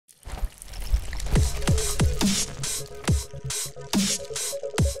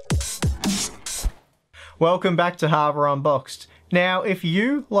Welcome back to Harbour Unboxed. Now, if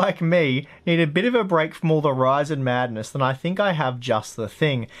you, like me, need a bit of a break from all the Ryzen madness, then I think I have just the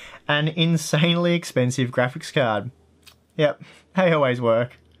thing. An insanely expensive graphics card. Yep, they always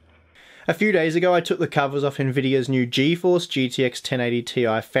work. A few days ago I took the covers off Nvidia's new GeForce GTX 1080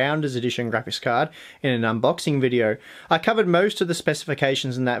 Ti Founders Edition graphics card in an unboxing video. I covered most of the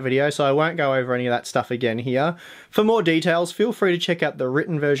specifications in that video, so I won't go over any of that stuff again here. For more details, feel free to check out the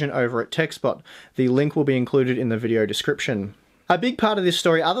written version over at TechSpot. The link will be included in the video description. A big part of this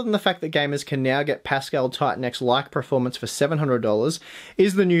story, other than the fact that gamers can now get Pascal Titanfall-like performance for $700,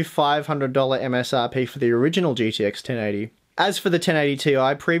 is the new $500 MSRP for the original GTX 1080. As for the 1080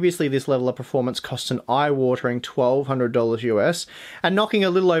 Ti, previously this level of performance cost an eye-watering $1,200 US, and knocking a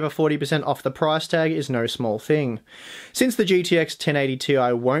little over 40% off the price tag is no small thing. Since the GTX 1080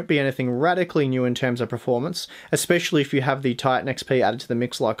 Ti won't be anything radically new in terms of performance, especially if you have the Titan XP added to the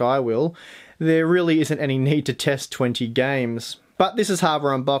mix like I will, there really isn't any need to test 20 games. But this is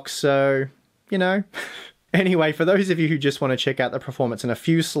Harbour Unboxed, so, you know. Anyway, for those of you who just want to check out the performance in a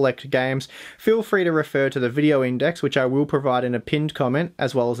few select games, feel free to refer to the video index, which I will provide in a pinned comment,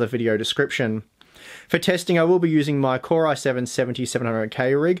 as well as a video description. For testing, I will be using my Core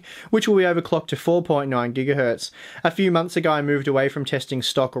i7-7700K rig, which will be overclocked to 4.9 GHz. A few months ago I moved away from testing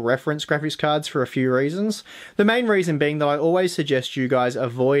stock reference graphics cards for a few reasons. The main reason being that I always suggest you guys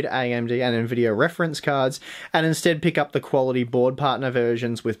avoid AMD and Nvidia reference cards, and instead pick up the quality board partner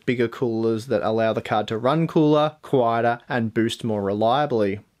versions with bigger coolers that allow the card to run cooler, quieter, and boost more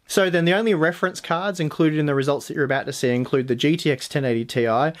reliably. So then the only reference cards included in the results that you're about to see include the GTX 1080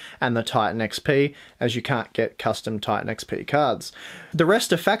 Ti and the Titan XP, as you can't get custom Titan XP cards. The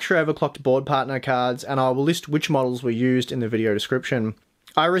rest are factory overclocked board partner cards, and I will list which models were used in the video description.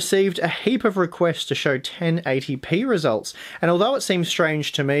 I received a heap of requests to show 1080p results, and although it seems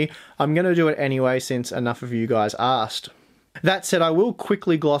strange to me, I'm going to do it anyway since enough of you guys asked. That said, I will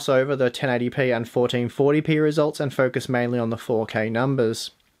quickly gloss over the 1080p and 1440p results and focus mainly on the 4K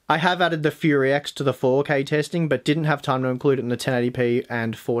numbers. I have added the Fury X to the 4K testing, but didn't have time to include it in the 1080p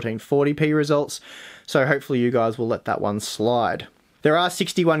and 1440p results, so hopefully you guys will let that one slide. There are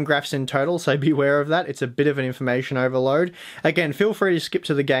 61 graphs in total, so beware of that. It's a bit of an information overload. Again, feel free to skip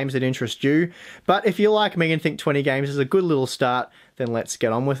to the games that interest you, but if you're like me and think 20 games is a good little start, then let's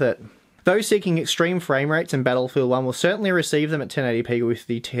get on with it. Those seeking extreme frame rates in Battlefield 1 will certainly receive them at 1080p with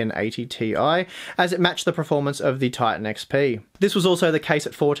the 1080 Ti, as it matched the performance of the Titan XP. This was also the case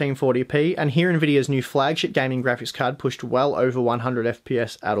at 1440p, and here Nvidia's new flagship gaming graphics card pushed well over 100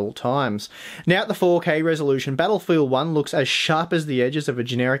 FPS at all times. Now at the 4K resolution, Battlefield 1 looks as sharp as the edges of a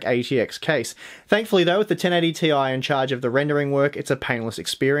generic ATX case. Thankfully though, with the 1080 Ti in charge of the rendering work, it's a painless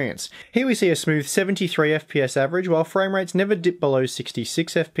experience. Here we see a smooth 73 FPS average, while frame rates never dip below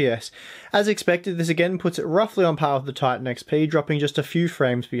 66 FPS. As expected, this again puts it roughly on par with the Titan XP, dropping just a few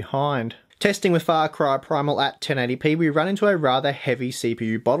frames behind. Testing with Cry Primal at 1080p, we run into a rather heavy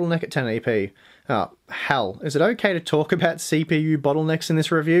CPU bottleneck at 1080p. Oh, hell, is it okay to talk about CPU bottlenecks in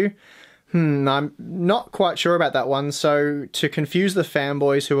this review? I'm not quite sure about that one, so to confuse the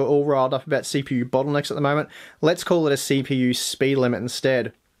fanboys who are all riled up about CPU bottlenecks at the moment, let's call it a CPU speed limit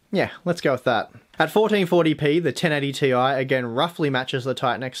instead. Yeah, let's go with that. At 1440p, the 1080 Ti again roughly matches the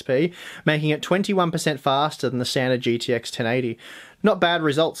Titan XP, making it 21% faster than the standard GTX 1080. Not bad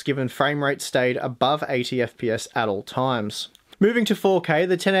results given frame rate stayed above 80 FPS at all times. Moving to 4K,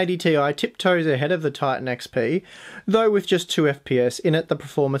 the 1080 Ti tiptoes ahead of the Titan XP, though with just 2 FPS in it, the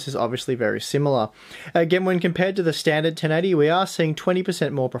performance is obviously very similar. Again, when compared to the standard 1080, we are seeing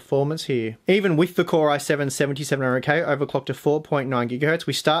 20% more performance here. Even with the Core i7-7700K overclocked to 4.9 GHz,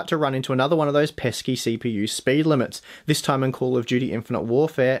 we start to run into another one of those pesky CPU speed limits, this time in Call of Duty Infinite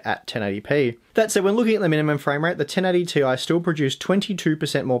Warfare at 1080p. That said, when looking at the minimum frame rate, the 1080 Ti still produced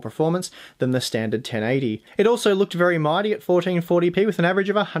 22% more performance than the standard 1080. It also looked very mighty at 1440p with an average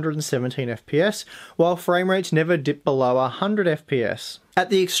of 117 FPS, while frame rates never dipped below 100 FPS. At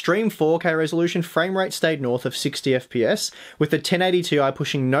the extreme 4K resolution, frame rate stayed north of 60 FPS, with the 1080 Ti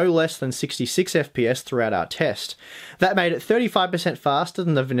pushing no less than 66 FPS throughout our test. That made it 35% faster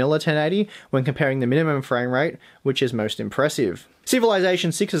than the vanilla 1080 when comparing the minimum frame rate, which is most impressive.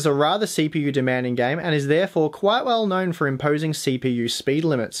 Civilization 6 is a rather CPU demanding game and is therefore quite well known for imposing CPU speed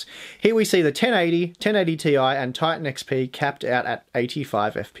limits. Here we see the 1080, 1080 Ti and Titan XP capped out at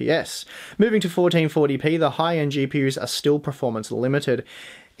 85 FPS. Moving to 1440p, the high-end GPUs are still performance limited.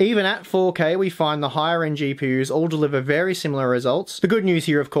 Even at 4K, we find the higher end GPUs all deliver very similar results. The good news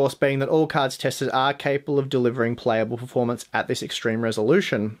here, of course, being that all cards tested are capable of delivering playable performance at this extreme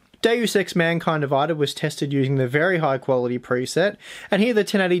resolution. Deus Ex Mankind Divided was tested using the very high quality preset, and here the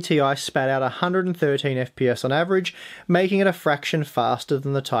 1080 Ti spat out 113 FPS on average, making it a fraction faster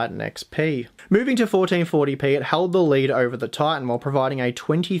than the Titan XP. Moving to 1440p, it held the lead over the Titan while providing a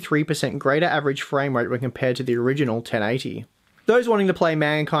 23% greater average frame rate when compared to the original 1080. Those wanting to play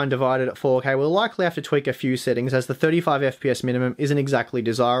Mankind Divided at 4K will likely have to tweak a few settings, as the 35 FPS minimum isn't exactly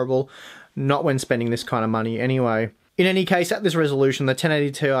desirable, not when spending this kind of money anyway. In any case, at this resolution, the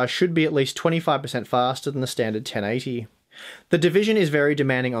 1080 Ti should be at least 25% faster than the standard 1080. The Division is very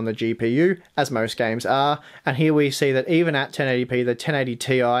demanding on the GPU, as most games are, and here we see that even at 1080p, the 1080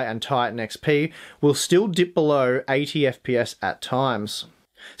 Ti and Titan XP will still dip below 80 FPS at times.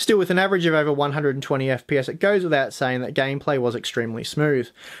 Still, with an average of over 120 FPS, it goes without saying that gameplay was extremely smooth.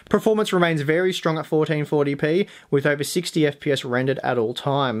 Performance remains very strong at 1440p, with over 60 FPS rendered at all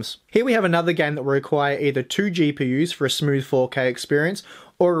times. Here we have another game that will require either 2 GPUs for a smooth 4K experience,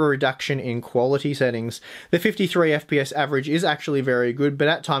 or a reduction in quality settings. The 53 FPS average is actually very good, but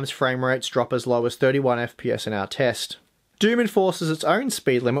at times frame rates drop as low as 31 FPS in our test. Doom enforces its own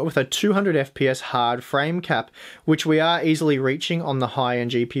speed limit with a 200 FPS hard frame cap, which we are easily reaching on the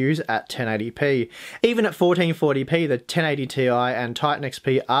high-end GPUs at 1080p. Even at 1440p, the 1080 Ti and Titan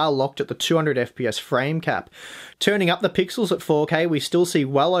XP are locked at the 200 FPS frame cap. Turning up the pixels at 4K, we still see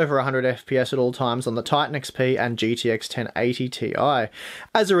well over 100 FPS at all times on the Titan XP and GTX 1080 Ti.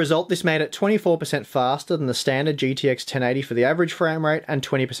 As a result, this made it 24% faster than the standard GTX 1080 for the average frame rate and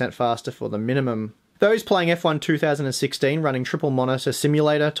 20% faster for the minimum. Those playing F1 2016 running triple monitor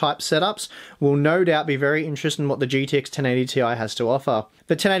simulator type setups will no doubt be very interested in what the GTX 1080 Ti has to offer.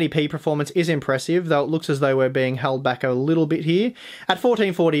 The 1080p performance is impressive, though it looks as though we're being held back a little bit here. At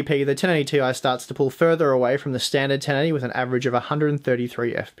 1440p, the 1080 Ti starts to pull further away from the standard 1080 with an average of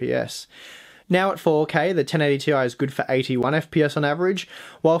 133 FPS. Now at 4K, the 1080 Ti is good for 81 FPS on average,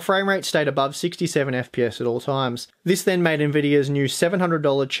 while frame rate stayed above 67 FPS at all times. This then made Nvidia's new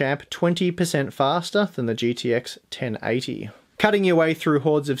 $700 champ 20% faster than the GTX 1080. Cutting your way through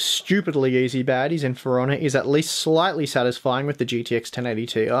hordes of stupidly easy baddies in For Honor is at least slightly satisfying with the GTX 1080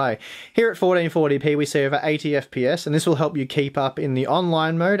 Ti. Here at 1440p we see over 80 FPS, and this will help you keep up in the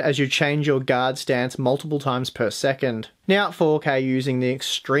online mode as you change your guard stance multiple times per second. Now at 4K using the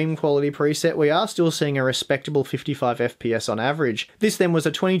extreme quality preset, we are still seeing a respectable 55 FPS on average. This then was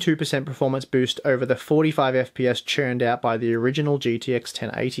a 22% performance boost over the 45 FPS churned out by the original GTX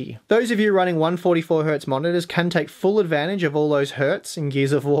 1080. Those of you running 144Hz monitors can take full advantage of all those hertz in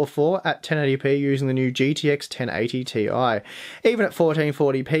Gears of War 4 at 1080p using the new GTX 1080 Ti. Even at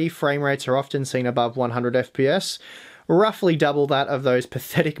 1440p, frame rates are often seen above 100 FPS, roughly double that of those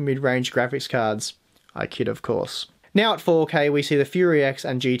pathetic mid-range graphics cards. I kid, of course. Now at 4K, we see the Fury X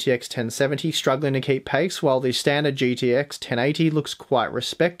and GTX 1070 struggling to keep pace, while the standard GTX 1080 looks quite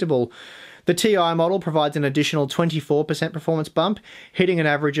respectable. The Ti model provides an additional 24% performance bump, hitting an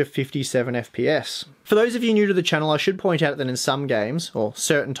average of 57 FPS. For those of you new to the channel, I should point out that in some games, or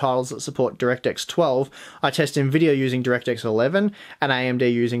certain titles that support DirectX 12, I test Nvidia using DirectX 11 and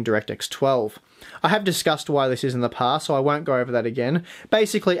AMD using DirectX 12. I have discussed why this is in the past, so I won't go over that again.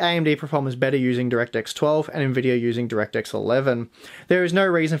 Basically, AMD performs better using DirectX 12 and Nvidia using DirectX 11. There is no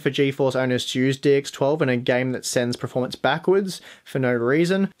reason for GeForce owners to use DX12 in a game that sends performance backwards for no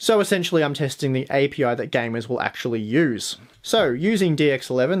reason, so essentially I'm testing the API that gamers will actually use. So, using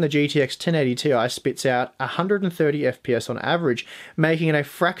DX11, the GTX 1080 Ti spits out 130 FPS on average, making it a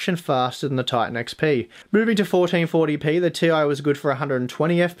fraction faster than the Titan XP. Moving to 1440p, the Ti was good for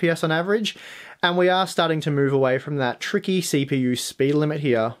 120 FPS on average, and we are starting to move away from that tricky CPU speed limit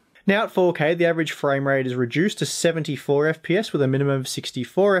here. Now at 4K, the average frame rate is reduced to 74 FPS with a minimum of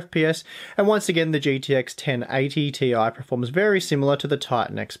 64 FPS, and once again the GTX 1080 Ti performs very similar to the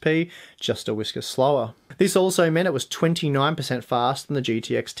Titan XP, just a whisker slower. This also meant it was 29% faster than the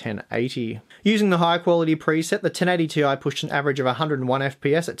GTX 1080. Using the high quality preset, the 1080 Ti pushed an average of 101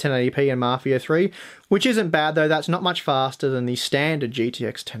 FPS at 1080p in Mafia III, which isn't bad though, that's not much faster than the standard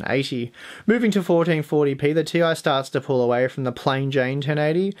GTX 1080. Moving to 1440p, the Ti starts to pull away from the plain Jane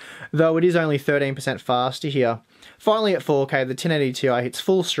 1080, though it is only 13% faster here. Finally at 4K, the 1080 Ti hits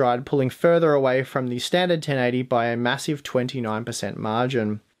full stride, pulling further away from the standard 1080 by a massive 29%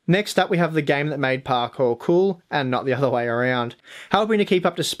 margin. Next up we have the game that made parkour cool, and not the other way around. Helping to keep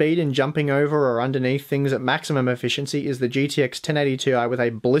up to speed and jumping over or underneath things at maximum efficiency is the GTX 1080 Ti with a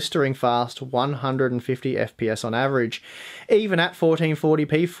blistering fast 150 FPS on average. Even at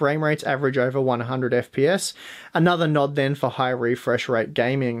 1440p, frame rates average over 100 FPS, another nod then for high refresh rate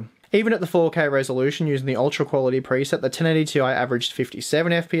gaming. Even at the 4K resolution using the ultra quality preset, the 1080 Ti averaged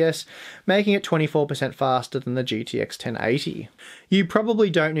 57 FPS, making it 24% faster than the GTX 1080. You probably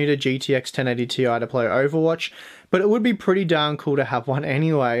don't need a GTX 1080 Ti to play Overwatch, but it would be pretty darn cool to have one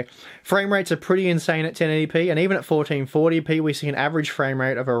anyway. Frame rates are pretty insane at 1080p, and even at 1440p we see an average frame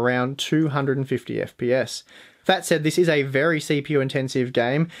rate of around 250 FPS. That said, this is a very CPU intensive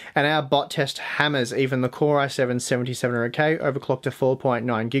game, and our bot test hammers even the Core i7-7700K overclocked to 4.9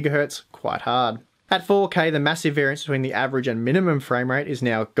 GHz quite hard. At 4K, the massive variance between the average and minimum frame rate is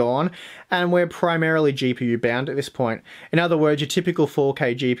now gone, and we're primarily GPU bound at this point. In other words, your typical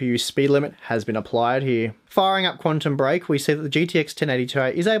 4K GPU speed limit has been applied here. Firing up Quantum Break, we see that the GTX 1080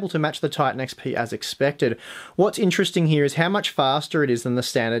 Ti is able to match the Titan XP as expected. What's interesting here is how much faster it is than the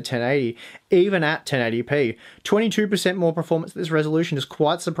standard 1080, even at 1080p. 22% more performance at this resolution is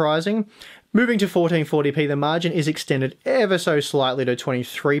quite surprising. Moving to 1440p, the margin is extended ever so slightly to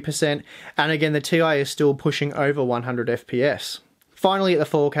 23%, and again the Ti is still pushing over 100 FPS. Finally, at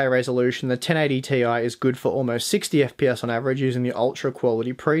the 4K resolution, the 1080 Ti is good for almost 60 FPS on average using the ultra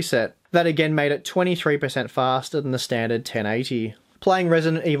quality preset. That again made it 23% faster than the standard 1080. Playing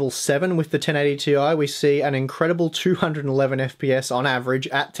Resident Evil 7 with the 1080 Ti, we see an incredible 211 FPS on average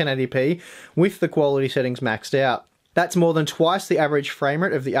at 1080p with the quality settings maxed out. That's more than twice the average frame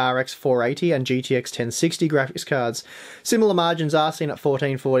rate of the RX 480 and GTX 1060 graphics cards. Similar margins are seen at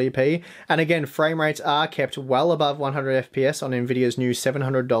 1440p, and again frame rates are kept well above 100 FPS on Nvidia's new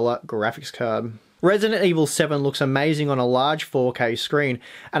 $700 graphics card. Resident Evil 7 looks amazing on a large 4K screen,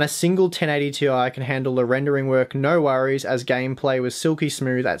 and a single 1080 Ti can handle the rendering work no worries, as gameplay was silky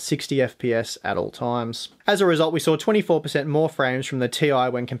smooth at 60 FPS at all times. As a result, we saw 24% more frames from the Ti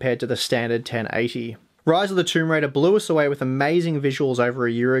when compared to the standard 1080. Rise of the Tomb Raider blew us away with amazing visuals over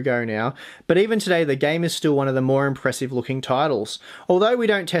a year ago now, but even today the game is still one of the more impressive looking titles. Although we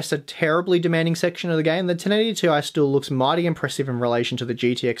don't test a terribly demanding section of the game, the 1080 Ti still looks mighty impressive in relation to the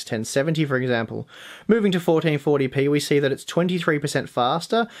GTX 1070 for example. Moving to 1440p we see that it's 23%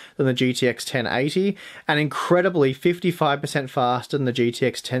 faster than the GTX 1080, and incredibly 55% faster than the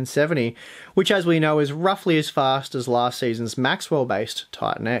GTX 1070, which as we know is roughly as fast as last season's Maxwell based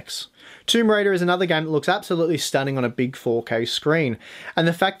Titan X. Tomb Raider is another game that looks absolutely stunning on a big 4K screen, and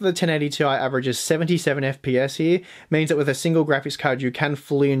the fact that the 1080 Ti averages 77 FPS here means that with a single graphics card you can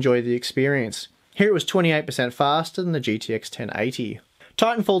fully enjoy the experience. Here it was 28% faster than the GTX 1080.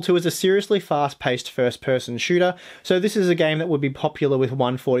 Titanfall 2 is a seriously fast-paced first-person shooter, so this is a game that would be popular with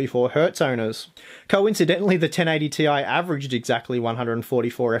 144Hz owners. Coincidentally, the 1080 Ti averaged exactly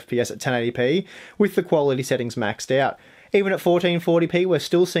 144 FPS at 1080p, with the quality settings maxed out. Even at 1440p, we're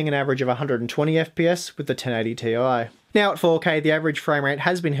still seeing an average of 120 FPS with the 1080 Ti. Now at 4K, the average frame rate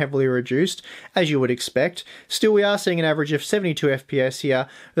has been heavily reduced, as you would expect. Still, we are seeing an average of 72 FPS here,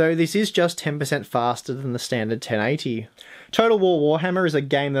 though this is just 10% faster than the standard 1080. Total War Warhammer is a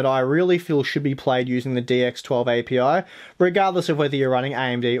game that I really feel should be played using the DX12 API, regardless of whether you're running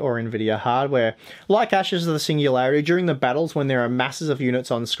AMD or Nvidia hardware. Like Ashes of the Singularity, during the battles when there are masses of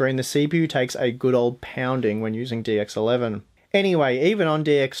units on screen, the CPU takes a good old pounding when using DX11. Anyway, even on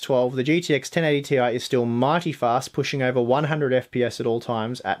DX12, the GTX 1080 Ti is still mighty fast, pushing over 100 FPS at all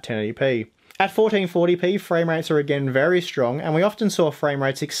times at 1080p. At 1440p, frame rates are again very strong, and we often saw frame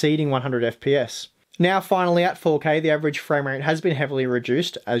rates exceeding 100 FPS. Now finally at 4K, the average frame rate has been heavily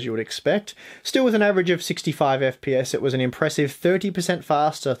reduced, as you would expect. Still with an average of 65 FPS, it was an impressive 30%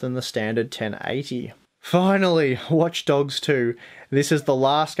 faster than the standard 1080. Finally, Watch Dogs 2. This is the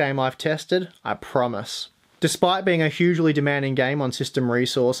last game I've tested, I promise. Despite being a hugely demanding game on system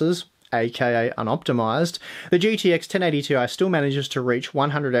resources, aka unoptimized, the GTX 1080 Ti still manages to reach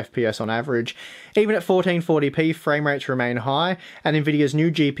 100 FPS on average. Even at 1440p, frame rates remain high, and Nvidia's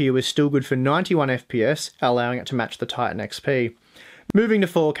new GPU is still good for 91 FPS, allowing it to match the Titan XP. Moving to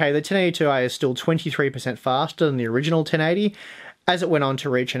 4K, the 1080 Ti is still 23% faster than the original 1080, as it went on to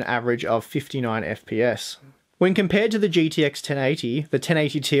reach an average of 59 FPS. When compared to the GTX 1080, the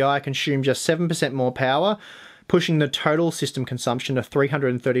 1080 Ti consumed just 7% more power, pushing the total system consumption to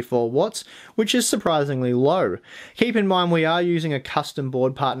 334 watts, which is surprisingly low. Keep in mind we are using a custom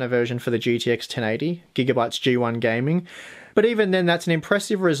board partner version for the GTX 1080, Gigabyte's G1 Gaming, but even then that's an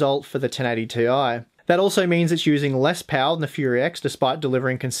impressive result for the 1080 Ti. That also means it's using less power than the Fury X despite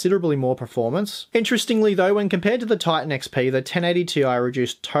delivering considerably more performance. Interestingly though, when compared to the Titan XP, the 1080 Ti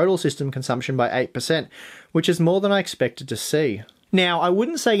reduced total system consumption by 8%, which is more than I expected to see. Now, I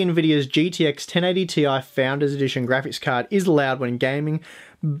wouldn't say Nvidia's GTX 1080 Ti Founders Edition graphics card is loud when gaming,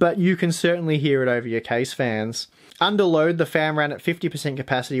 but you can certainly hear it over your case fans. Under load, the fan ran at 50%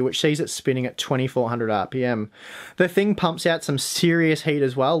 capacity, which sees it spinning at 2400 RPM. The thing pumps out some serious heat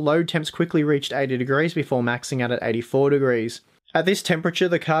as well. Load temps quickly reached 80 degrees before maxing out at 84 degrees. At this temperature,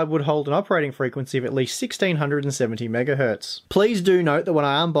 the card would hold an operating frequency of at least 1670 MHz. Please do note that when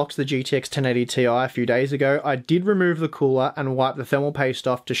I unboxed the GTX 1080 Ti a few days ago, I did remove the cooler and wipe the thermal paste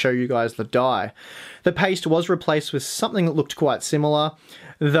off to show you guys the die. The paste was replaced with something that looked quite similar,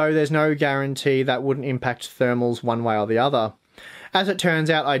 though there's no guarantee that wouldn't impact thermals one way or the other. As it turns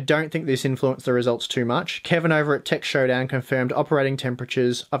out, I don't think this influenced the results too much. Kevin over at Tech Showdown confirmed operating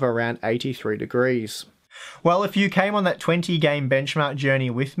temperatures of around 83 degrees. Well, if you came on that 20 game benchmark journey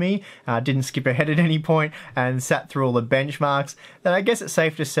with me, didn't skip ahead at any point and sat through all the benchmarks, then I guess it's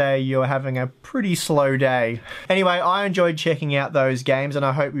safe to say you're having a pretty slow day. Anyway, I enjoyed checking out those games and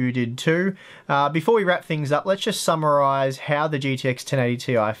I hope you did too. Before we wrap things up, let's just summarise how the GTX 1080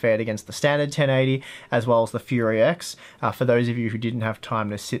 Ti fared against the standard 1080 as well as the Fury X, for those of you who didn't have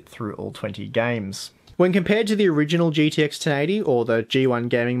time to sit through all 20 games. When compared to the original GTX 1080, or the G1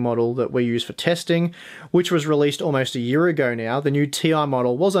 gaming model that we use for testing, which was released almost a year ago now, the new Ti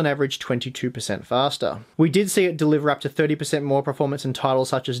model was on average 22% faster. We did see it deliver up to 30% more performance in titles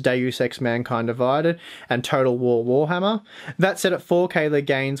such as Deus Ex Mankind Divided and Total War Warhammer. That said, at 4K the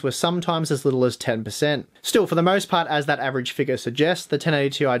gains were sometimes as little as 10%. Still, for the most part, as that average figure suggests, the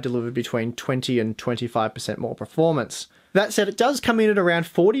 1080 Ti delivered between 20 and 25% more performance. That said, it does come in at around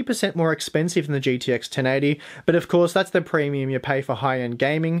 40% more expensive than the GTX 1080, but of course that's the premium you pay for high-end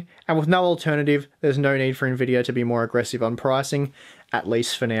gaming, and with no alternative, there's no need for Nvidia to be more aggressive on pricing, at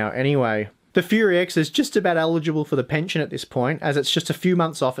least for now anyway. The Fury X is just about eligible for the pension at this point, as it's just a few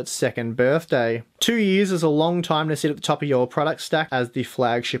months off its second birthday. 2 years is a long time to sit at the top of your product stack as the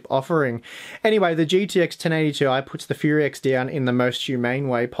flagship offering. Anyway, the GTX 1080 Ti puts the Fury X down in the most humane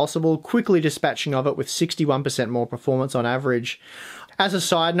way possible, quickly dispatching of it with 61% more performance on average. As a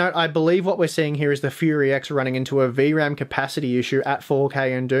side note, I believe what we're seeing here is the Fury X running into a VRAM capacity issue at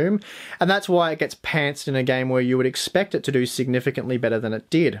 4K in Doom, and that's why it gets pantsed in a game where you would expect it to do significantly better than it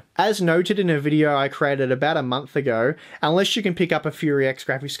did. As noted in a video I created about a month ago, unless you can pick up a Fury X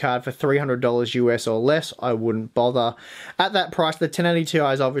graphics card for $300 US or less, I wouldn't bother. At that price, the 1080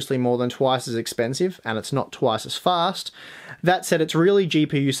 Ti is obviously more than twice as expensive, and it's not twice as fast. That said, it's really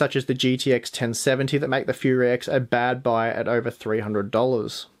GPUs such as the GTX 1070 that make the Fury X a bad buy at over $300.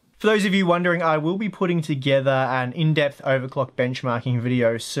 For those of you wondering, I will be putting together an in-depth overclock benchmarking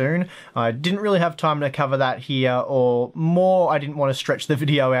video soon. I didn't really have time to cover that here, or more, I didn't want to stretch the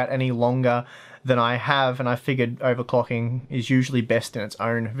video out any longer than I have, and I figured overclocking is usually best in its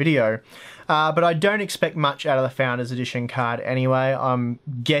own video. But I don't expect much out of the Founders Edition card anyway. I'm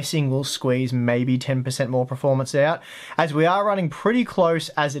guessing we'll squeeze maybe 10% more performance out, as we are running pretty close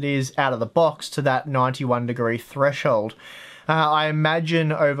as it is out of the box to that 91 degree threshold. I imagine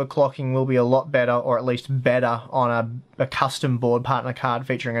overclocking will be a lot better, or at least better, on a custom board partner card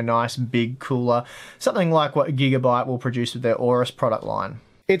featuring a nice big cooler, something like what Gigabyte will produce with their Aorus product line.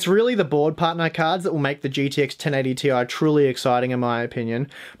 It's really the board partner cards that will make the GTX 1080 Ti truly exciting in my opinion.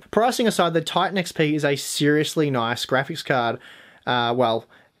 Pricing aside, the Titan XP is a seriously nice graphics card.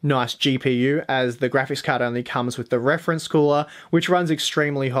 Nice GPU, as the graphics card only comes with the reference cooler, which runs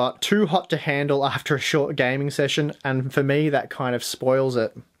extremely hot, too hot to handle after a short gaming session, and for me that kind of spoils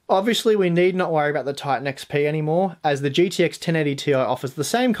it. Obviously, we need not worry about the Titan XP anymore, as the GTX 1080 Ti offers the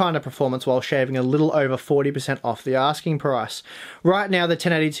same kind of performance while shaving a little over 40% off the asking price. Right now, the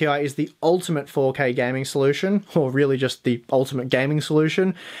 1080 Ti is the ultimate 4K gaming solution, or really just the ultimate gaming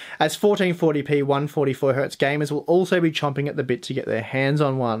solution, as 1440p 144Hz gamers will also be chomping at the bit to get their hands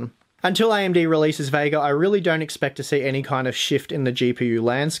on one. Until AMD releases Vega, I really don't expect to see any kind of shift in the GPU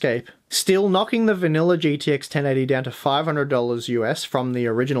landscape. Still, knocking the vanilla GTX 1080 down to $500 US from the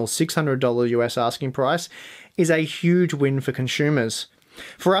original $600 US asking price is a huge win for consumers.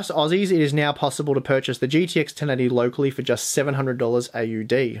 For us Aussies, it is now possible to purchase the GTX 1080 locally for just $700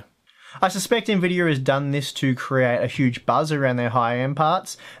 AUD. I suspect Nvidia has done this to create a huge buzz around their high-end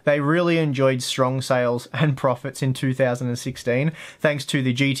parts. They really enjoyed strong sales and profits in 2016 thanks to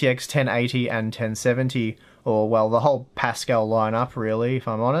the GTX 1080 and 1070, or well, the whole Pascal lineup really, if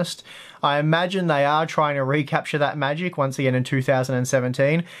I'm honest. I imagine they are trying to recapture that magic once again in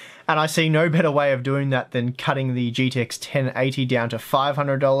 2017, and I see no better way of doing that than cutting the GTX 1080 down to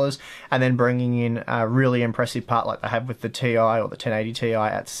 $500 and then bringing in a really impressive part like they have with the Ti or the 1080 Ti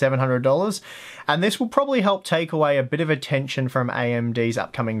at $700, and this will probably help take away a bit of attention from AMD's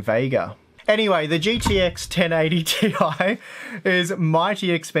upcoming Vega. Anyway, the GTX 1080 Ti is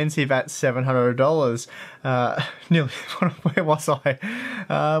mighty expensive at $700. Nearly, where was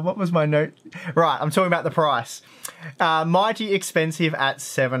I? What was my note? Right, I'm talking about the price. Mighty expensive at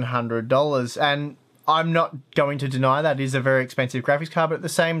 $700, and I'm not going to deny that it is a very expensive graphics card, but at the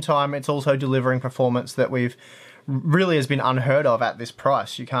same time, it's also delivering performance that really has been unheard of at this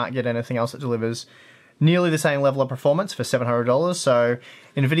price. You can't get anything else that delivers nearly the same level of performance for $700, so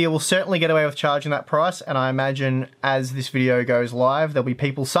Nvidia will certainly get away with charging that price, and I imagine as this video goes live, there'll be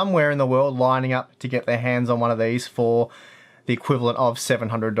people somewhere in the world lining up to get their hands on one of these for the equivalent of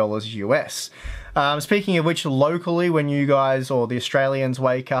 $700 US. Speaking of which, locally, when you guys or the Australians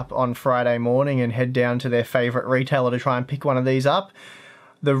wake up on Friday morning and head down to their favourite retailer to try and pick one of these up,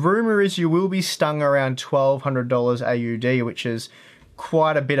 the rumour is you will be stung around $1,200 AUD, which is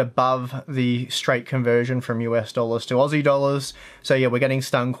quite a bit above the straight conversion from US dollars to Aussie dollars. So yeah, we're getting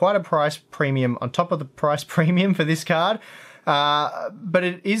stung quite a price premium on top of the price premium for this card. But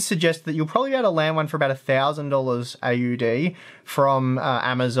it is suggested that you'll probably be able to land one for about $1,000 AUD from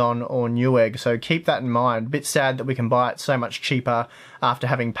Amazon or Newegg, so keep that in mind. A bit sad that we can buy it so much cheaper after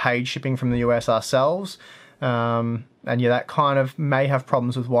having paid shipping from the US ourselves. And yeah, that kind of may have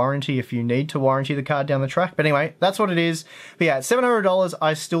problems with warranty if you need to warranty the card down the track. But anyway, that's what it is. But yeah, at $700,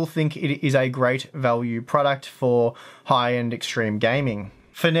 I still think it is a great value product for high-end extreme gaming.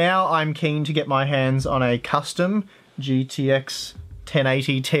 For now, I'm keen to get my hands on a custom GTX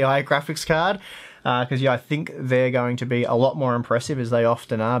 1080 Ti graphics card, because yeah, I think they're going to be a lot more impressive, as they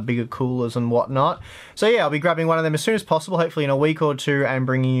often are, bigger coolers and whatnot. So yeah, I'll be grabbing one of them as soon as possible, hopefully in a week or two, and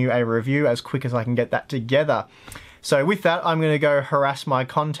bringing you a review as quick as I can get that together. So with that, I'm going to go harass my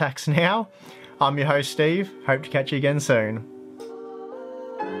contacts now. I'm your host, Steve. Hope to catch you again soon.